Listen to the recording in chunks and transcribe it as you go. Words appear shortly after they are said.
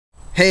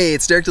Hey,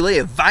 it's Derek DeLay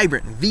of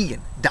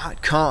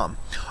vibrantvegan.com.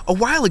 A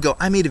while ago,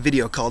 I made a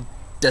video called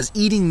Does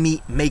Eating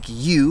Meat Make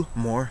You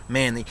More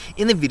Manly?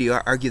 In the video,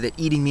 I argue that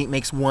eating meat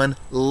makes one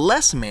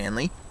less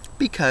manly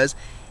because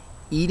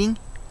eating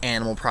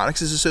animal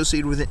products is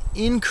associated with an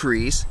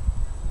increase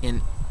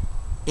in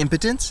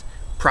impotence,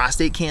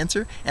 prostate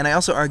cancer, and I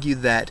also argue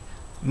that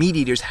meat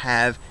eaters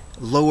have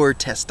lower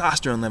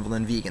testosterone level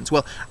than vegans.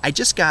 Well, I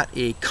just got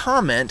a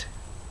comment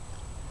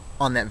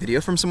on that video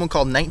from someone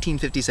called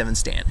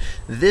 1957stan's.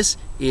 This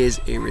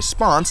is a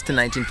response to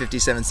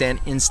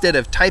 1957stan's. Instead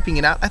of typing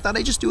it out, I thought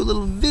I'd just do a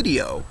little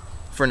video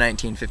for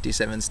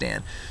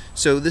 1957stan's.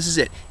 So this is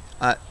it.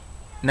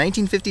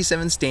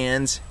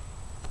 1957stan's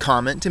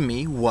comment to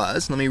me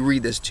was, let me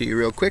read this to you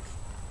real quick.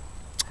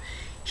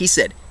 He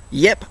said,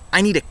 "Yep,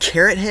 I need a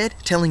carrot head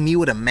telling me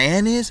what a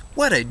man is?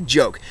 What a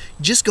joke.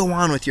 Just go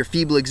on with your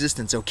feeble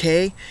existence,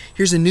 okay?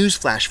 Here's a news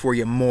flash for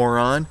you,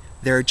 moron.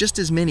 There are just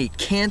as many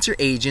cancer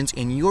agents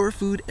in your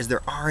food as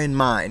there are in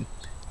mine.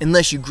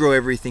 Unless you grow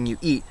everything you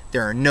eat,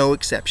 there are no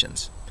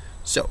exceptions."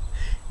 So,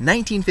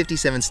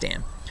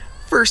 1957stan's.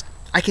 First,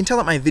 I can tell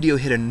that my video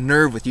hit a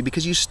nerve with you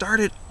because you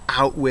started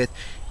out with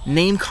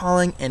name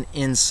calling and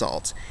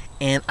insults.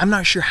 And I'm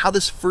not sure how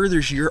this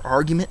furthers your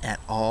argument at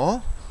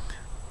all.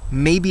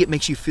 Maybe it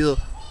makes you feel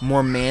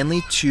more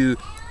manly to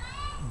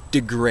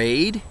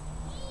degrade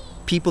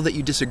people that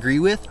you disagree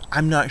with.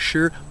 I'm not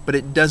sure, but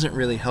it doesn't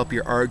really help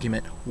your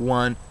argument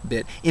one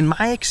bit. In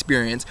my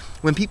experience,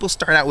 when people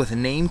start out with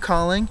name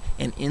calling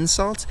and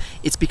insults,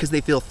 it's because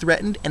they feel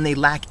threatened and they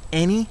lack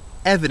any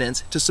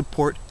evidence to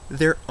support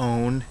their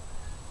own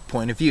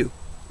point of view.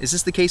 Is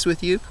this the case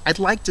with you? I'd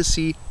like to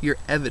see your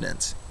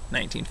evidence,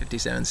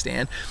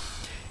 1957stan's.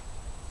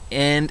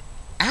 And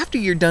after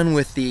you're done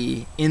with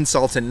the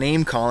insults and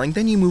name calling,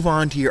 then you move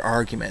on to your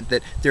argument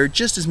that there are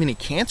just as many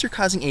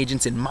cancer-causing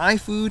agents in my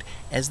food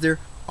as there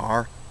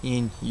are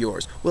in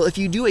yours. Well, if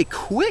you do a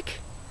quick,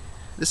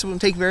 this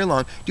won't take very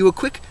long, do a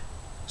quick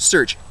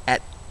search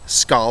at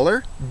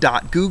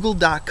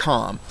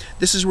scholar.google.com.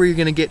 This is where you're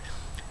going to get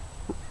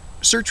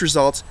search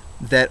results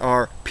that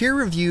are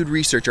peer-reviewed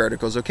research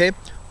articles, okay?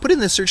 Put in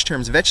the search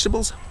terms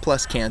vegetables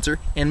plus cancer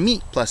and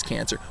meat plus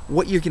cancer.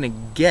 What you're going to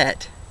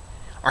get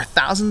are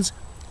thousands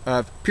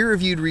of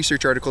peer-reviewed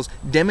research articles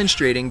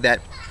demonstrating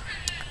that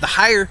the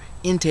higher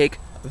intake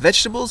of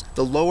vegetables,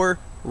 the lower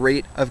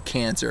rate of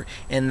cancer,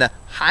 and the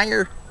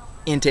higher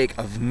intake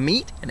of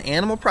meat and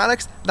animal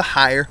products, the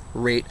higher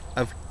rate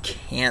of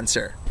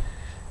cancer.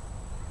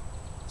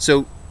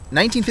 So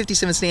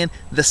 1957stan's,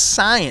 the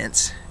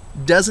science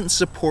doesn't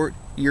support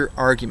your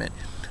argument.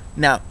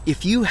 Now,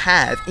 if you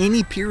have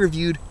any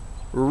peer-reviewed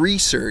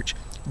research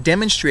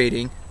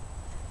demonstrating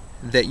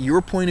that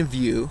your point of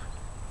view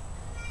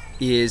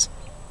is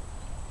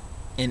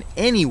in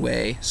any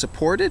way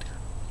supported,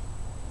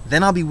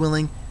 then I'll be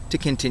willing to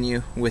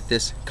continue with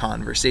this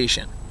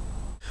conversation.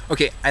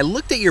 Okay, I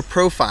looked at your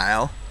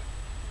profile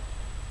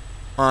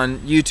on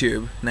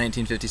YouTube,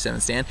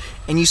 1957stan's,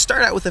 and you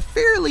start out with a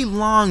fairly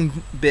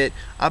long bit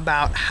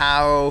about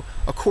how,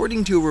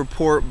 according to a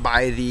report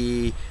by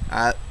the,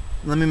 let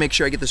me make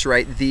sure I get this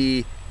right,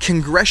 the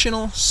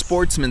Congressional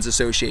Sportsmen's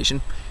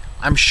Association,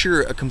 I'm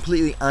sure a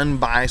completely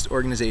unbiased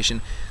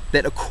organization,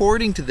 that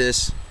according to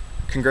this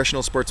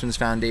Congressional Sportsmen's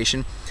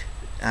Foundation,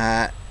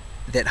 that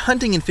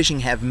hunting and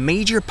fishing have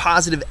major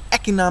positive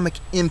economic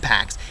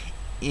impacts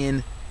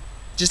in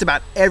just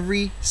about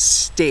every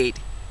state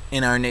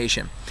in our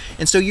nation.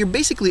 And so you're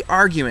basically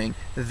arguing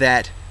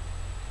that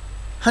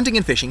hunting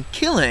and fishing,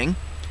 killing,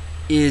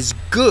 is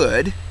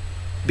good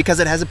because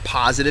it has a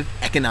positive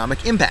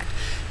economic impact.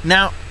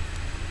 Now,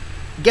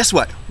 guess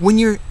what? When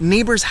your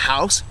neighbor's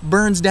house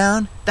burns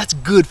down, that's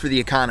good for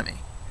the economy.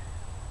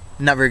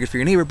 Not very good for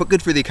your neighbor, but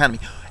good for the economy.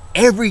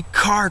 Every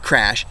car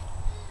crash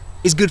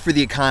is good for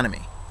the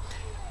economy.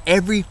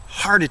 Every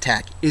heart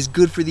attack is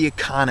good for the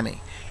economy.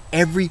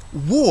 Every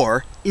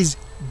war is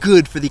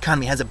good for the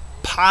economy, has a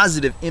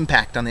positive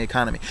impact on the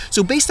economy.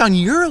 So based on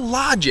your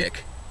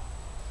logic,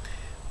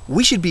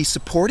 we should be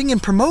supporting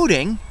and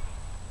promoting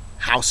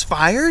house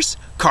fires,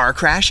 car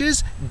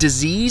crashes,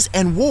 disease,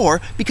 and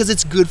war because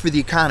it's good for the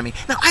economy.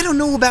 Now, I don't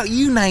know about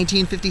you,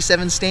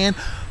 1957stan's,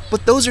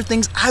 but those are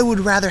things I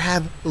would rather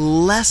have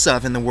less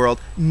of in the world,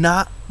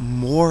 not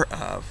more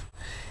of.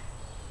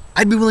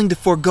 I'd be willing to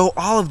forego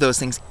all of those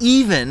things,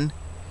 even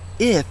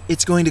if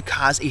it's going to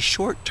cause a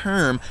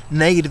short-term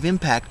negative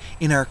impact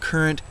in our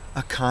current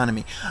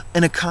economy.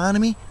 An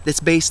economy that's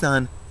based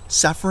on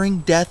suffering,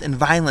 death, and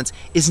violence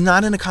is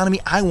not an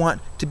economy I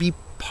want to be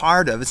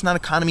part of. It's not an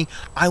economy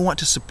I want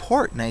to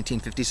support,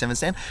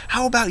 1957stan's.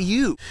 How about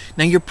you?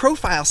 Now, your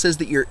profile says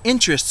that your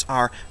interests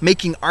are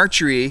making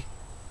archery,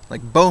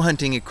 like bow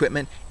hunting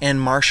equipment, and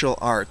martial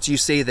arts. You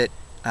say that,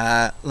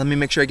 let me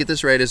make sure I get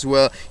this right as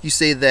well. You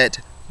say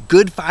that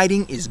good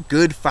fighting is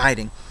good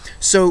fighting.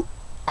 So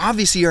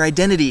obviously your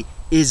identity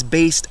is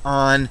based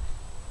on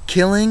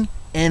killing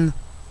and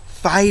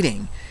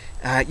fighting.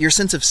 Your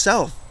sense of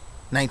self,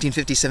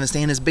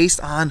 1957stan's, is based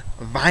on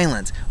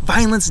violence.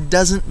 Violence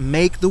doesn't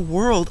make the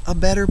world a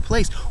better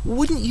place.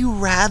 Wouldn't you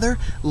rather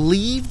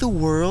leave the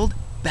world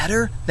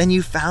better than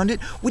you found it?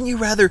 Wouldn't you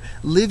rather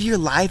live your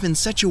life in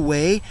such a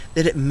way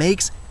that it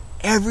makes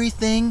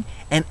everything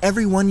and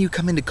everyone you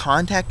come into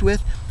contact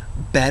with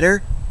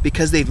better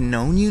because they've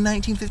known you,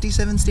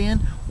 1957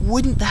 Stan?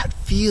 Wouldn't that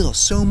feel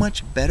so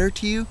much better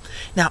to you?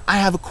 Now, I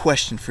have a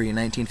question for you,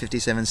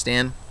 1957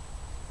 Stan.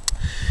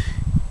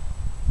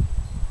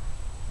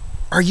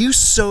 Are you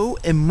so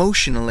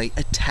emotionally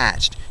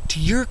attached to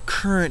your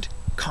current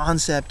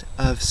concept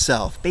of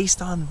self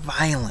based on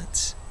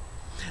violence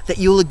that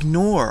you'll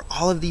ignore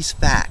all of these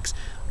facts?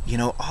 You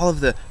know, all of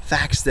the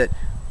facts that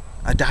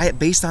a diet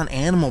based on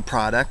animal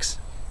products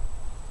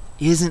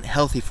isn't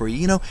healthy for you.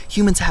 You know,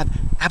 humans have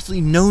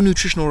absolutely no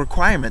nutritional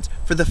requirements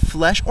for the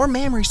flesh or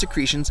mammary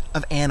secretions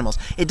of animals.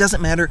 It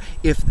doesn't matter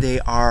if they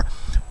are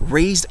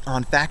raised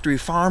on factory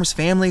farms,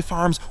 family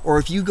farms, or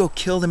if you go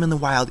kill them in the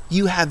wild.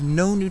 You have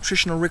no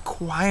nutritional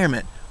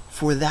requirement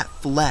for that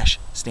flesh,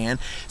 Stan.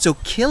 So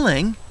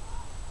killing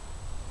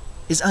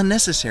is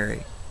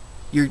unnecessary.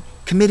 You're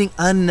committing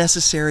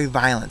unnecessary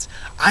violence.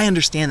 I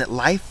understand that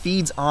life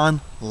feeds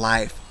on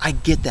life. I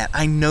get that.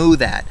 I know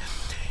that.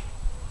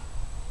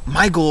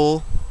 My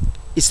goal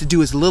is to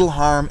do as little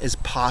harm as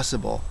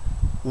possible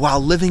while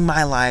living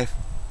my life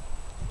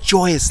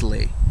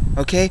joyously,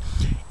 okay?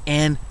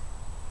 And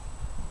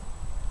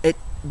it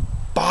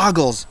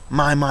boggles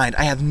my mind.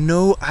 I have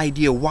no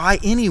idea why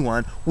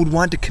anyone would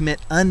want to commit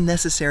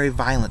unnecessary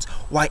violence,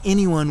 why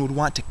anyone would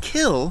want to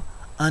kill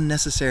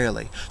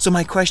unnecessarily. So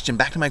my question,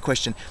 back to my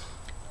question,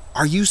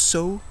 are you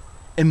so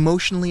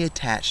emotionally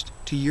attached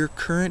to your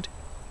current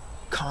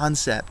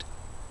concept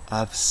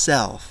of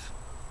self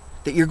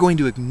that you're going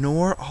to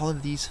ignore all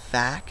of these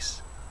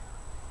facts?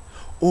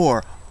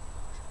 Or,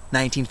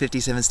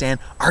 1957 Stan,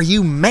 are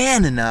you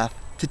man enough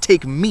to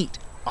take meat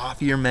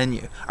off your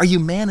menu? Are you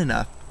man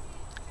enough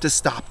to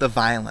stop the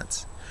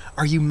violence?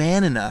 Are you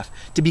man enough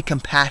to be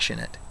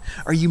compassionate?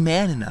 Are you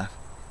man enough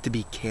to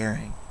be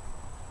caring?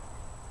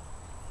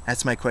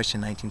 That's my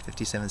question,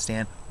 1957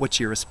 Stan. What's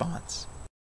your response?